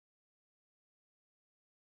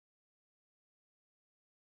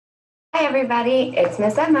Hi everybody, it's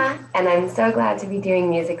Miss Emma, and I'm so glad to be doing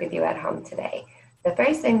music with you at home today. The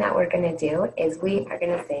first thing that we're going to do is we are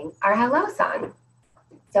going to sing our hello song.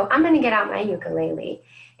 So I'm going to get out my ukulele,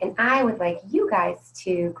 and I would like you guys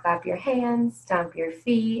to clap your hands, stomp your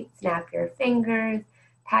feet, snap your fingers,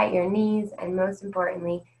 pat your knees, and most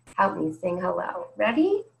importantly, help me sing hello.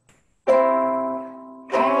 Ready?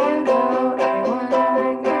 Hello everyone.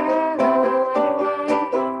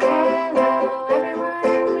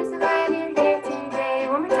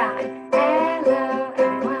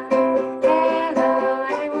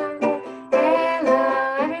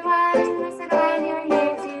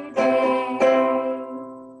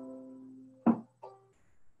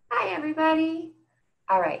 Everybody.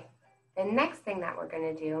 All right, the next thing that we're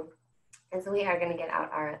going to do is we are going to get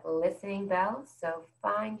out our listening bells. So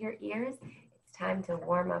find your ears. It's time to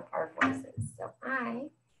warm up our voices. So I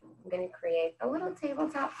am going to create a little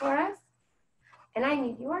tabletop for us, and I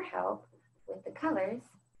need your help with the colors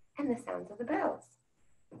and the sounds of the bells.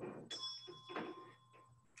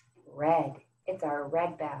 Red. It's our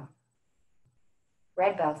red bell.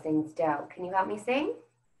 Red bell sings do. Can you help me sing?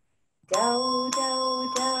 Do,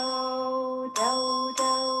 do, do, do,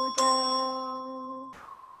 do, do.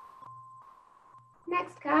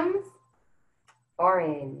 Next comes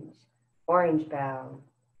orange. Orange bell.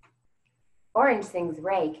 Orange sings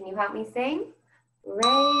Ray. Can you help me sing?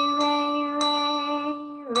 Ray, ray, ray,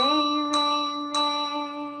 ray, ray,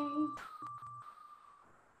 ray.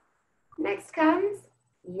 Next comes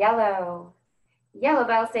yellow. Yellow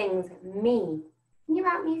bell sings me. Can you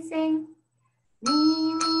help me sing?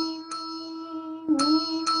 Me, me, me,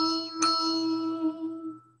 me, me, me.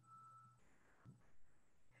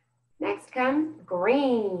 Next comes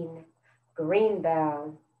green. Green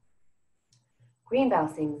bell. Green bell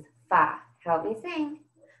sings fa. Help me sing.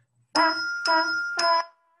 Fa, fa, fa,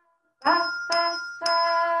 fa, fa,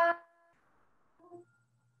 fa.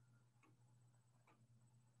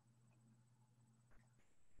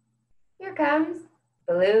 Here comes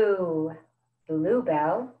blue. Blue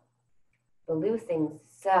bell. Blue sings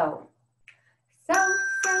so. So,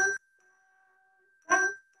 so, so.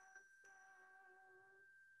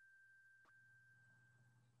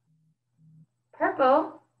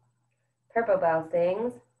 Purple. Purple bell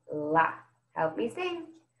sings la. Help me sing.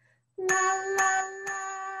 La, la, la.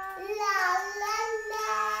 La, la, la.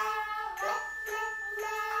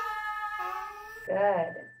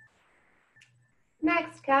 Good.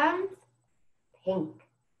 Next comes pink.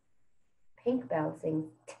 Pink bell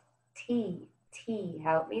sings T. T.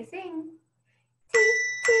 Help me sing. T,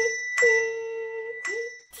 T, T, T,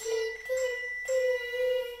 T,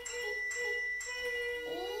 T, T.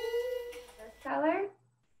 First color,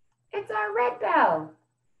 it's our red bell.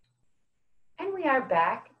 And we are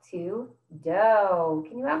back to do.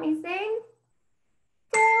 Can you help me sing?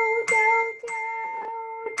 Do, do, do,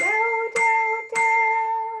 do, do, do.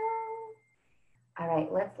 All right,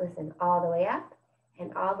 let's listen all the way up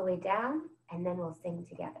and all the way down, and then we'll sing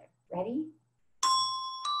together. Ready?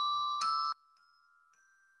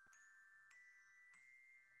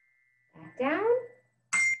 Back down.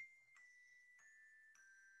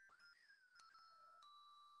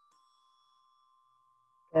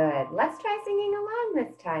 Good. Let's try singing along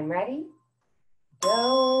this time. Ready? Do,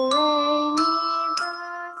 re, mi,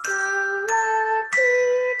 fa, sol, la, ti,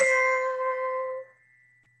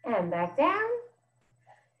 do. And back down.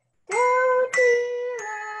 Do, ti,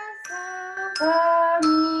 la, sol, fa,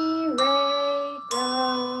 mi, re, do.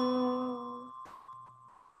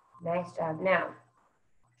 Nice job. Now,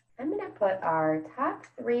 I'm going to put our top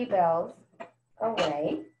 3 bells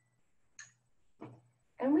away.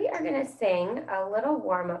 And we are going to sing a little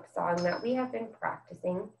warm-up song that we have been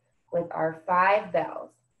practicing with our 5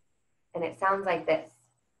 bells. And it sounds like this.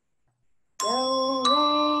 Do,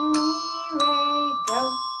 re, mi, re,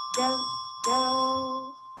 do, do, do.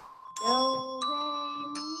 Do, re,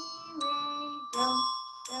 mi, re, do,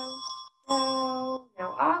 do, do. Now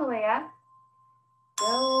all the way up.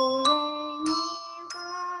 Do, re, mi, fa,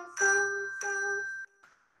 sol, sol.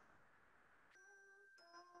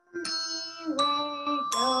 Mi, re,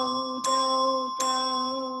 do, do, do.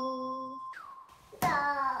 Do,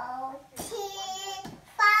 ti,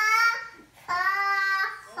 fa, fa,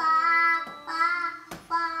 fa, fa,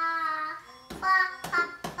 fa, fa, fa,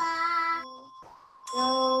 fa. Do,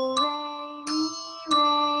 re, mi, re,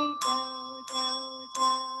 do, do, do.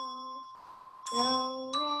 Do,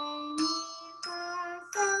 re, mi, fa,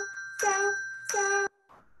 sol, sol, sol.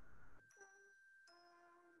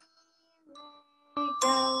 Mi, re,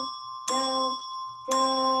 do, do, do.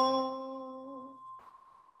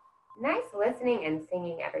 Nice listening and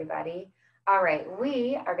singing, everybody. All right,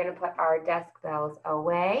 we are going to put our desk bells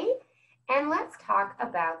away, And let's talk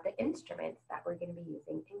about the instruments that we're going to be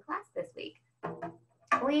using in class this week.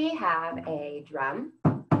 We have a drum,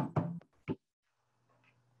 a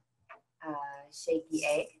shaky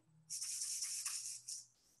egg,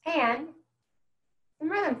 and some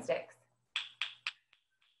rhythm sticks.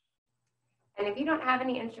 And if you don't have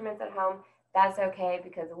any instruments at home, that's okay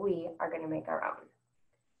because we are going to make our own.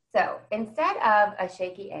 So instead of a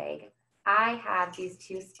shaky egg, I have these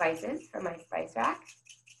 2 spices from my spice rack,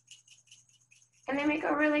 and they make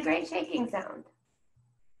a really great shaking sound.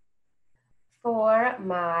 For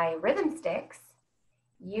my rhythm sticks,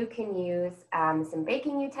 you can use some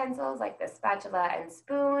baking utensils like the spatula and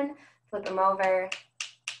spoon, flip them over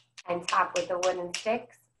and top with the wooden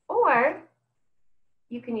sticks, or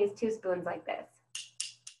you can use 2 spoons like this.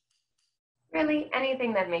 Really,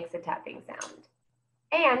 anything that makes a tapping sound.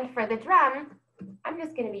 And for the drum, I'm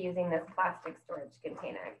just going to be using this plastic storage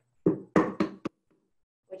container,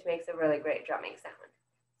 which makes a really great drumming sound.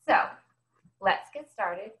 So let's get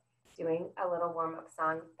started doing a little warm-up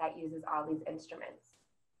song that uses all these instruments.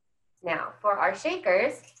 Now, for our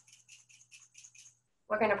shakers,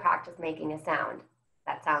 we're going to practice making a sound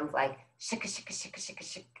that sounds like shika, shika, shika, shika,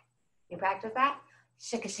 shik. You practice that?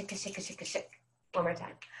 Shika, shika, shika, shika, shik. One more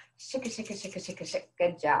time. Shika, shika, shika, shika, shik.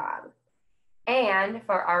 Good job. And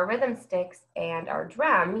for our rhythm sticks and our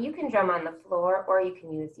drum, you can drum on the floor or you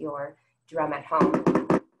can use your drum at home.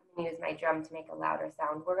 I'm going to use my drum to make a louder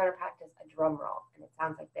sound. We're going to practice a drum roll, and it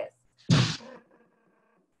sounds like this.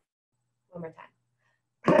 One more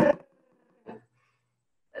time.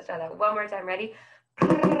 Let's try that one more time. Ready?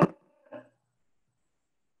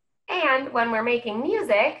 And when we're making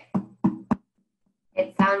music,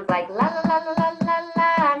 it sounds like la la la la la la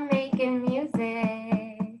la, I'm making music.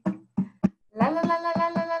 La la la la la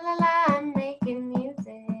la la la la, I'm making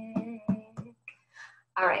music.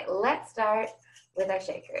 All right, let's start with our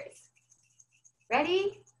shakers.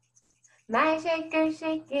 Ready? My shaker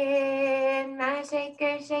shaking, my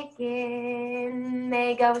shaker shaking.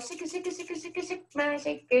 They go shaka shaka shaka shaka shaka, my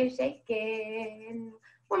shaker shaking.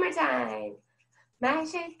 One more time. My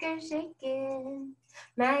shaker shaking,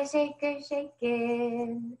 my shaker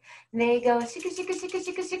shaking. They go shaka shaka shaka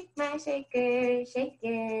shaka shaka, my shaker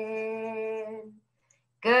shaking.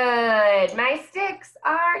 Good. My sticks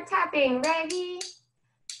are tapping. Ready?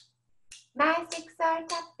 My sticks are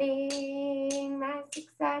tapping, my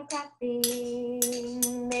sticks are tapping.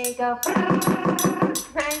 They go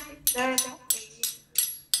my sticks are tapping,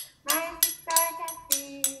 my sticks are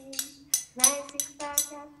tapping, my sticks are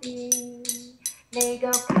tapping. They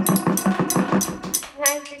go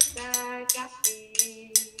my sticks are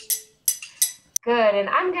tapping. Good, and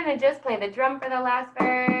I'm gonna just play the drum for the last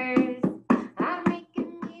verse. I'm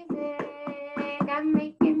making music, I'm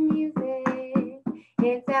making music.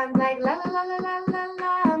 It sounds like la la la la la la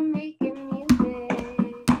la. I'm making music,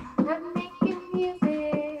 I'm making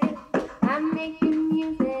music, I'm making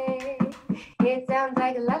music. It sounds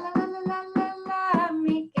like la la la la la la la. I'm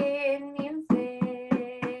making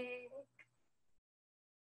music.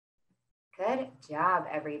 Good job,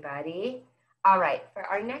 everybody. All right, for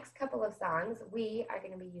our next couple of songs, we are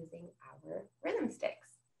going to be using our rhythm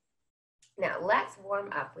sticks. Now, let's warm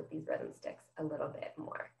up with these rhythm sticks a little bit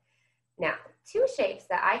more. Now, 2 shapes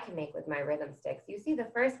that I can make with my rhythm sticks. You see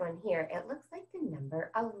the first one here, it looks like the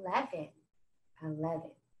number 11.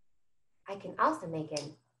 11. I can also make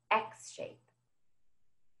an X shape.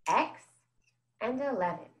 X and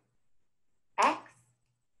 11. X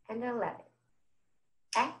and 11.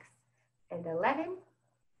 X and 11.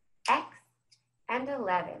 X and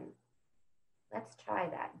 11. Let's try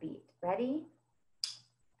that beat. Ready?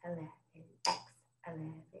 11, X,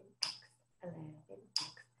 11, X, 11,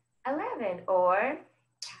 X, 11. Or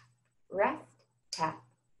tap, rest, tap,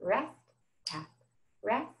 rest, tap,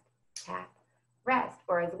 rest, tap, rest.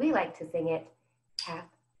 Or as we like to sing it, tap,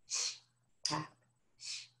 sh, tap,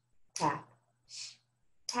 sh, tap, sh,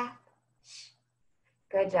 tap, sh.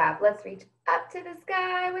 Good job. Let's reach up to the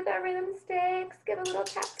sky with our rhythm sticks. Give a little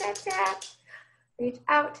tap, tap, tap. Reach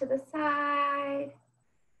out to the side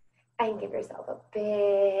and give yourself a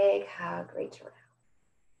big hug. Reach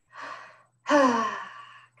around.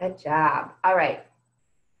 Good job. All right.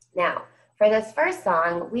 Now, for this first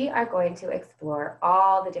song, we are going to explore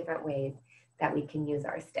all the different ways that we can use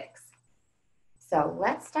our sticks. So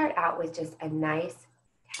let's start out with just a nice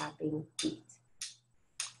tapping beat.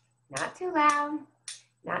 Not too loud,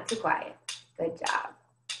 not too quiet. Good job.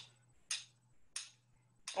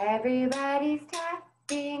 Everybody's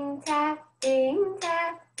tapping, tapping,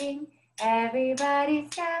 tapping. Everybody's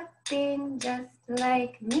tapping just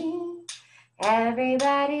like me.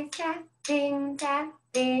 Everybody's tapping,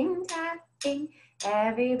 tapping, tapping.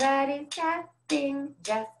 Everybody's tapping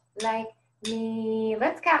just like me.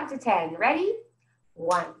 Let's count to 10. Ready?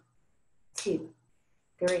 1, 2,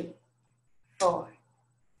 3, 4,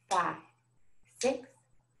 5, 6,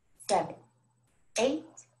 7, 8,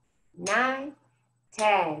 9,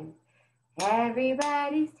 10.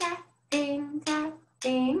 Everybody's tapping,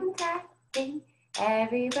 tapping, tapping.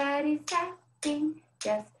 Everybody's tapping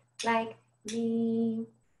just like me.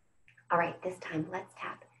 All right, this time let's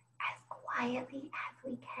tap as quietly as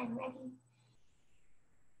we can. Ready?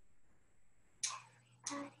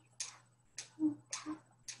 Everybody's tapping,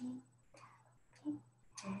 tapping, tapping.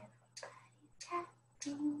 Everybody's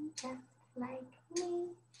tapping just like me.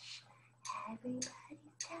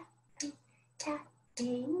 Everybody's tapping,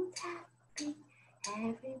 tapping, tapping.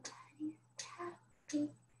 Everybody's tapping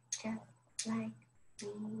just like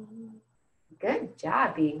me. Good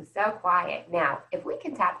job being so quiet. Now, if we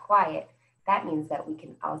can tap quiet, that means that we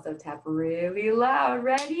can also tap really loud.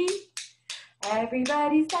 Ready?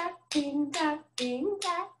 Everybody's tapping, tapping,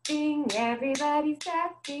 tapping. Everybody's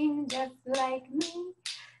tapping just like me.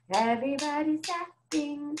 Everybody's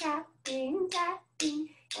tapping, tapping, tapping.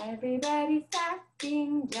 Everybody's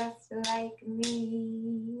tapping just like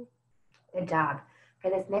me. Good job. For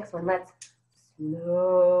this next one, let's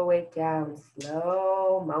slow it down.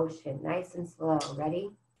 Slow motion, nice and slow.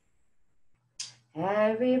 Ready?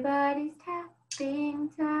 Everybody's tapping,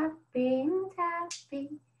 tapping,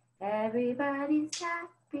 tapping. Everybody's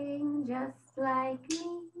tapping just like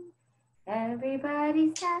me.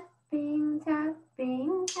 Everybody's tapping,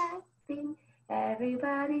 tapping, tapping.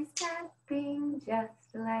 Everybody's tapping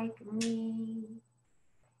just like me.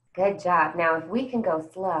 Good job. Now, if we can go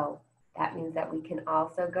slow, that means that we can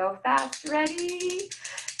also go fast. Ready?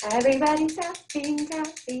 Everybody's tapping,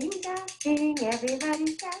 tapping, tapping.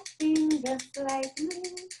 Everybody's tapping just like me.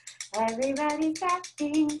 Everybody's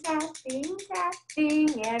tapping, tapping,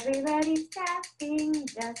 tapping. Everybody's tapping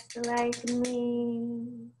just like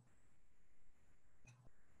me.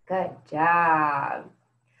 Good job.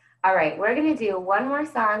 All right, we're going to do one more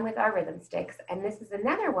song with our rhythm sticks, and this is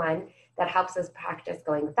another one that helps us practice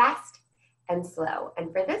going fast and slow.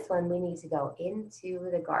 And for this one, we need to go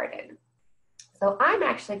into the garden. So I'm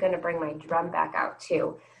actually going to bring my drum back out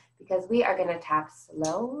too, because we are going to tap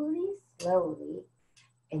slowly, slowly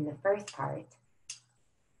in the first part,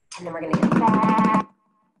 and then we're going to get back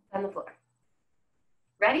on the floor.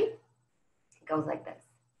 Ready? It goes like this.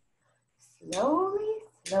 Slowly,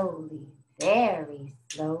 slowly, very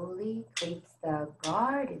slowly creeps the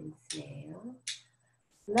garden snail.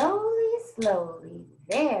 Slowly, slowly,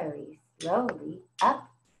 very slowly up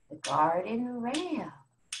the garden rail.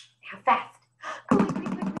 Now fast. Go quick, quick,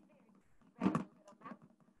 quick, quick.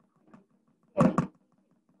 Very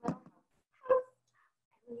little house.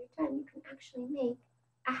 And when you're done, you can actually make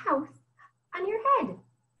a house on your head.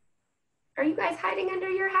 Are you guys hiding under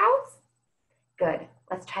your house? Good.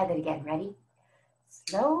 Let's try that again. Ready?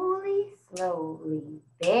 Slowly, slowly,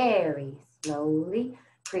 very slowly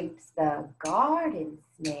creeps the garden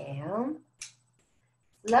snail.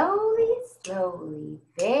 Slowly, slowly,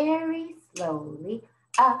 very slowly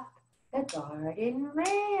up the garden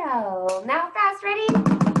rail. Now fast, ready?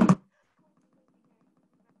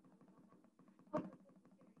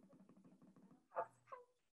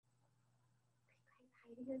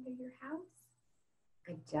 Hiding under your house?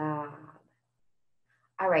 Good job.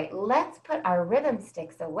 All right, let's put our rhythm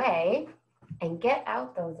sticks away and get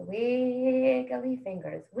out those wiggly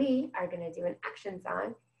fingers. We are going to do an action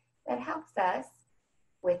song that helps us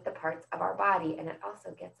with the parts of our body, and it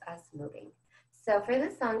also gets us moving. So for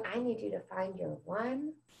this song, I need you to find your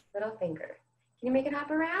one little finger. Can you make it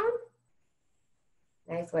hop around?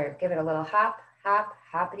 Nice work. Give it a little hop, hop,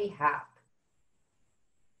 hoppity hop.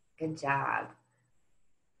 Good job.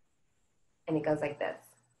 And it goes like this.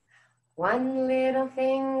 One little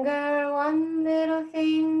finger, one little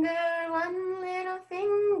finger, one little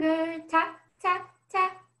finger, tap, tap,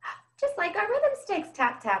 tap. Just like our rhythm sticks,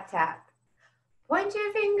 tap, tap, tap. Point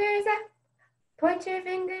your fingers up, point your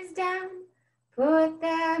fingers down, put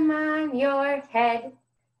them on your head.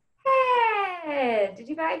 Head. Did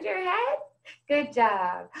you find your head? Good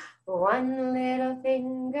job. One little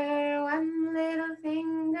finger, one little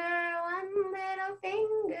finger, one little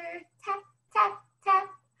finger, tap, tap, tap.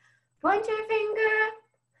 Point your finger up,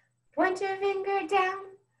 point your finger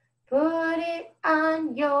down, put it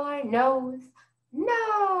on your nose.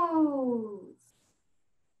 Nose.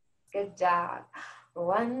 Good job.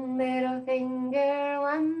 One little finger,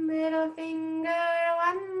 one little finger,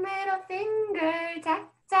 one little finger,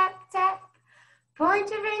 tap, tap, tap. Point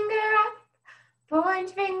your finger up,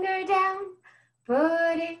 point your finger down,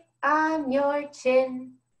 put it on your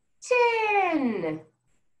chin. chin.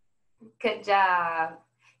 Good job.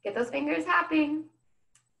 Get those fingers hopping.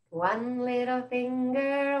 One little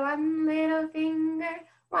finger, one little finger,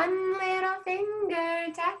 one little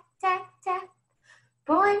finger, tap, tap, tap.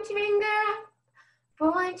 Point your finger up,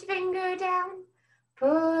 point your finger down.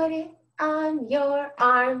 Put it on your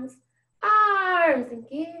arms, and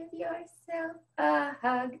give yourself a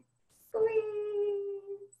hug,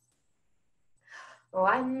 please.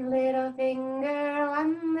 One little finger,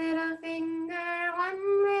 one little finger,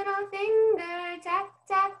 one little finger, tap,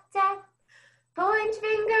 tap, tap. Point your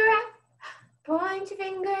finger up, point your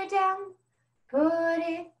finger down. Put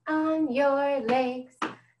it on your legs,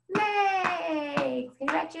 legs. Can you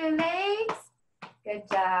stretch your legs? Good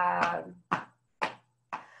job.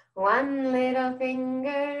 One little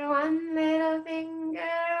finger, one little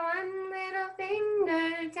finger, one little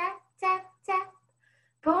finger, tap, tap, tap.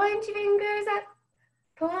 Point your fingers up,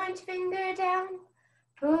 point your finger down.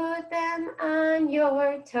 Put them on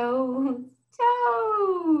your toes,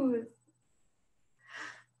 toes.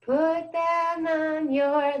 Put them on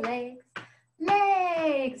your legs,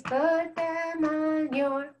 legs. Put them on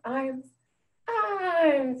your arms,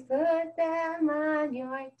 arms. Put them on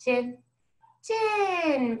your chin,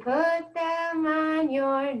 chin. Put them on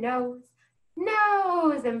your nose,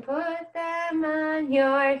 nose. And put them on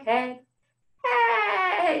your head,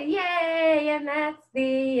 head. Yay, and that's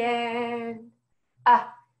the end.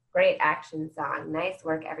 Ah, great action song. Nice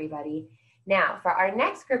work, everybody. Now, for our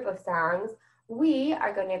next group of songs, we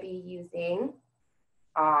are going to be using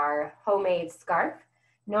our homemade scarf.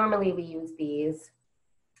 Normally we use these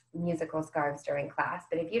musical scarves during class,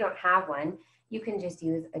 but if you don't have one, you can just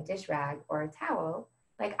use a dish rag or a towel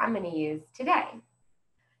like I'm going to use today.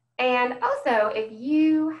 And also, if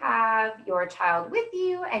you have your child with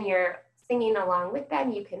you and you're singing along with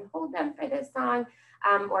them, you can hold them for this song,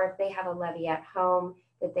 or if they have a levy at home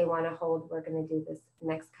that they want to hold, we're going to do this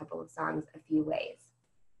next couple of songs a few ways.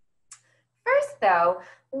 First, though,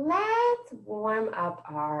 let's warm up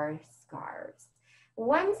our scarves.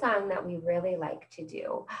 One song that we really like to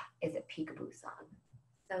do is a peekaboo song.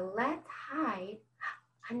 So let's hide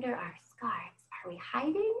under our scarves. Are we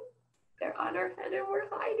hiding? They're on our head and we're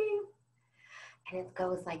hiding. And it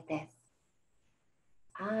goes like this.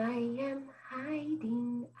 I am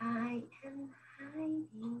hiding, I am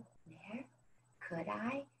hiding. Where could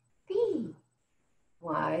I be?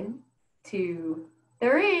 1, 2,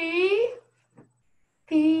 3.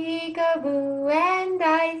 Peekaboo, and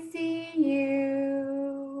I see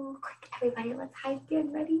you. Quick, everybody, let's hide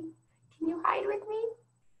again. Ready? Can you hide with me?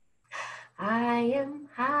 I am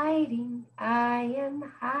hiding,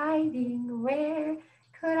 where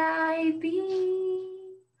could I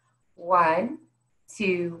be? 1,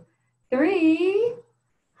 2, 3.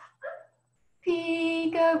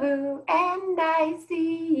 Peekaboo, and I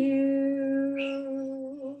see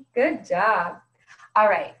you. Good job. All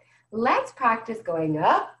right. Let's practice going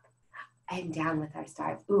up and down with our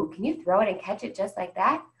stars. Ooh, can you throw it and catch it just like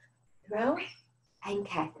that? Throw and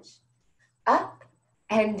catch. Up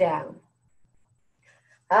and down.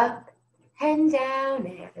 Up and down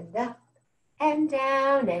and up and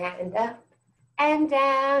down and up and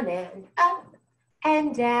down and up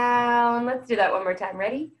and down. Let's do that one more time.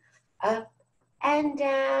 Ready? Up and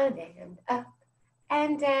down and up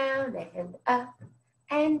and down and up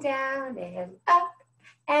and down and up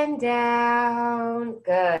and down.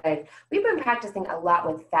 Good. We've been practicing a lot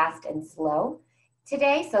with fast and slow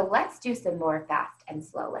today, so let's do some more fast and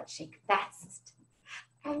slow. Let's shake fast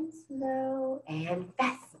and slow and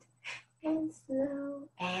fast and slow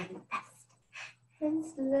and fast and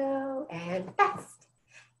slow and fast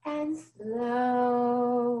and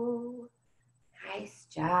slow. Nice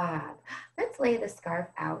job. Let's lay the scarf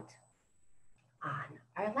out on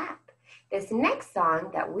our lap. This next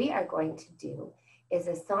song that we are going to do is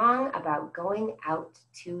a song about going out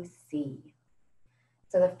to sea.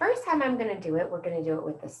 So the first time I'm going to do it, we're going to do it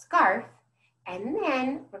with the scarf, and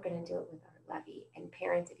then we're going to do it with our levy. And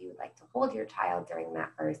parents, if you would like to hold your child during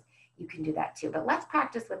that verse, you can do that too. But let's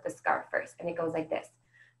practice with the scarf first, and it goes like this.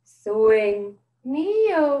 Swing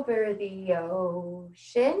me over the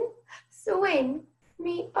ocean, swing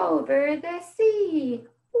me over the sea,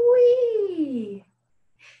 wee.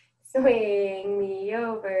 Swing me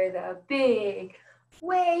over the big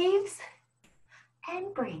waves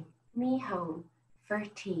and bring me home for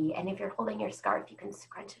tea. And if you're holding your scarf, you can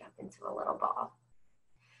scrunch it up into a little ball.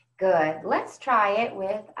 Good. Let's try it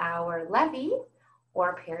with our levy,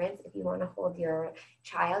 or parents, if you want to hold your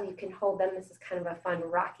child, you can hold them. This is kind of a fun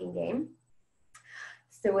rocking game.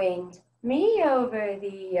 Swing me over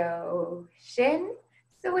the ocean,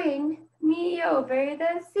 swing me over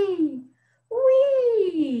the sea,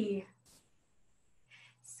 wee.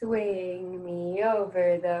 Swing me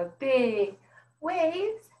over the big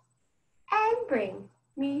waves and bring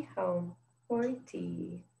me home for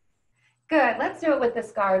tea. Good, let's do it with the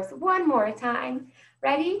scarves one more time.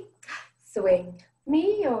 Ready? Swing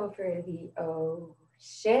me over the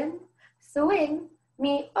ocean, swing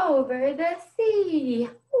me over the sea,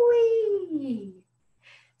 wee.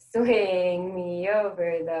 Swing me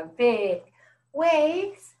over the big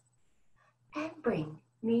waves and bring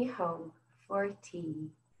me home for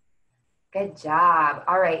tea. Good job.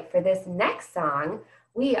 All right, for this next song,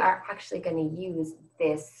 we are actually going to use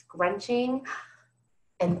this scrunching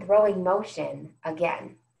and throwing motion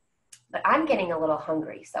again. But I'm getting a little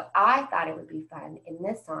hungry, so I thought it would be fun in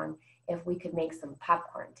this song if we could make some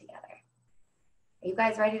popcorn together. Are you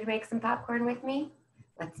guys ready to make some popcorn with me?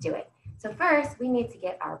 Let's do it. So first, we need to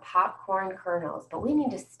get our popcorn kernels, but we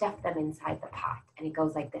need to stuff them inside the pot, and it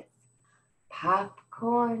goes like this.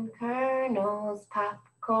 Popcorn kernels,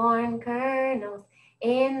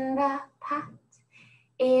 in the pot,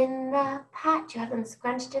 in the pot. Do you have them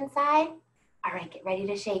scrunched inside? All right, get ready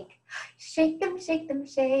to shake. Shake them, shake them,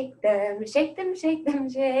 shake them, shake them, shake them,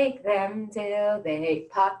 shake them till they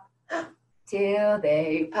pop, till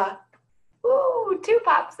they pop. Ooh, 2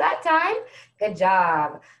 pops that time. Good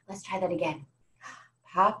job. Let's try that again.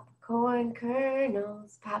 Popcorn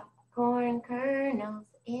kernels,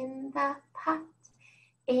 in the pot,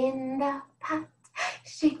 in the pot.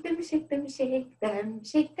 Shake them, shake them, shake them,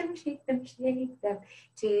 shake them, shake them, shake them,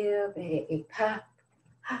 till they pop.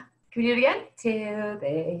 Can we do it again? Till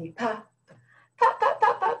they pop, pop, pop,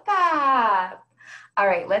 pop, pop, pop. All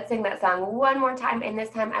right, let's sing that song one more time. And this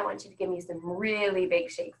time I want you to give me some really big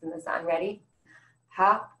shakes in the song. Ready?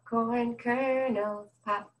 Popcorn kernels,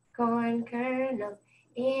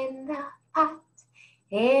 in the pot,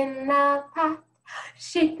 in the pot.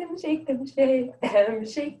 Shake them, shake them, shake them,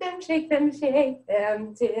 shake them, shake them, shake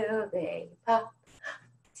them, till they pop,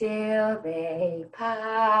 till they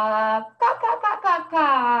pop, pop, pop, pop, pop,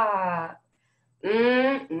 pop.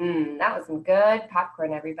 That was some good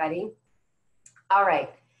popcorn, everybody. All right,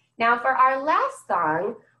 now for our last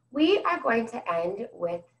song, we are going to end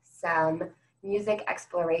with some music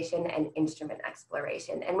exploration and instrument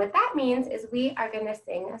exploration. And what that means is we are going to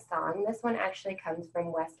sing a song. This one actually comes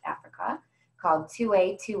from West Africa, called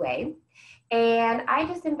 2A. And I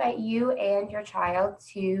just invite you and your child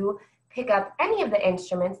to pick up any of the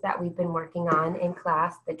instruments that we've been working on in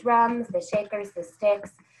class, the drums, the shakers, the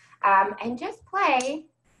sticks, and just play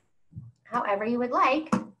however you would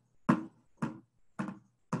like.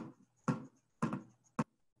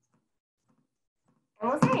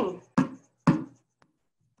 And we'll sing.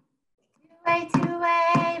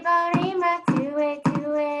 2A, barima, 2A.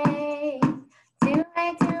 2A,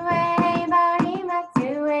 barima,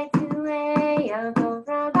 2A, yogo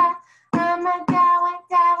roba, amadawa,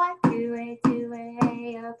 dawa, 2A,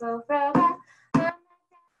 yogo roba,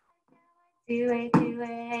 amadawa, 2A,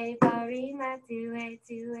 barima,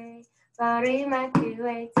 2A, barima,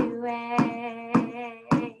 2A.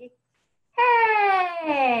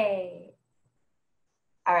 Hey!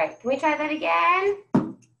 All right, can we try that again?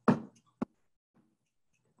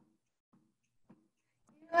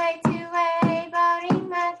 2A,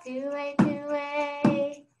 barima, 2A.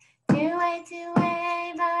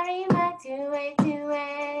 2A, barima, 2A.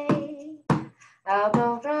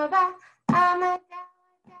 Elbow roba,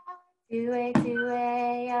 amadawa, 2A,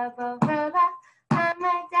 elbow roba,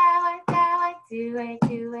 amadawa, 2A,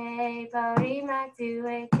 barima,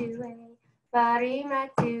 2A, barima,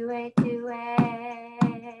 2A.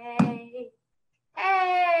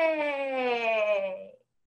 Hey!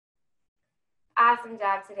 Awesome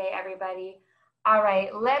job today, everybody. All right,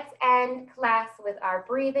 let's end class with our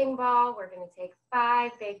breathing ball. We're going to take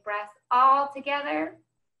 5 big breaths all together,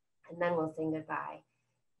 and then we'll sing goodbye.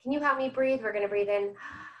 Can you help me breathe? We're going to breathe in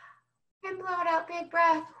and blow it out, big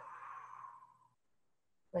breath.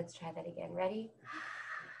 Let's try that again. Ready?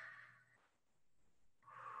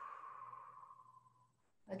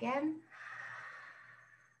 Again.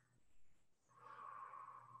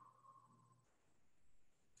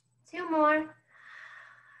 Two more.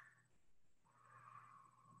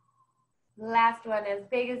 Last one, as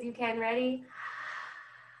big as you can. Ready?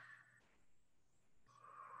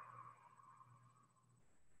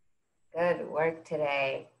 Good work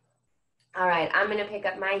today. All right, I'm gonna pick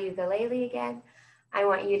up my ukulele again. I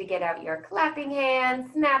want you to get out your clapping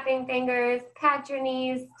hands, snapping fingers, pat your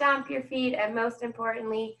knees, stomp your feet, and most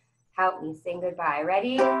importantly, help me sing goodbye.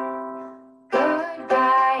 Ready?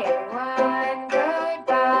 Goodbye, everyone.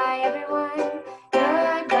 Goodbye, everyone.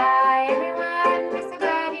 Goodbye, everyone. We're so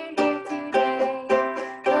glad you're here today.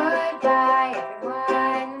 Goodbye,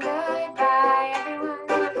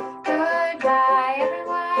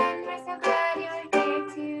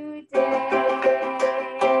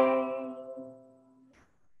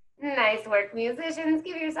 work. Musicians,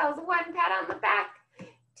 give yourselves 1 pat on the back,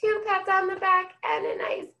 2 pats on the back, and a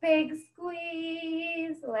nice big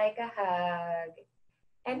squeeze like a hug.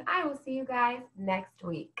 And I will see you guys next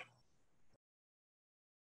week.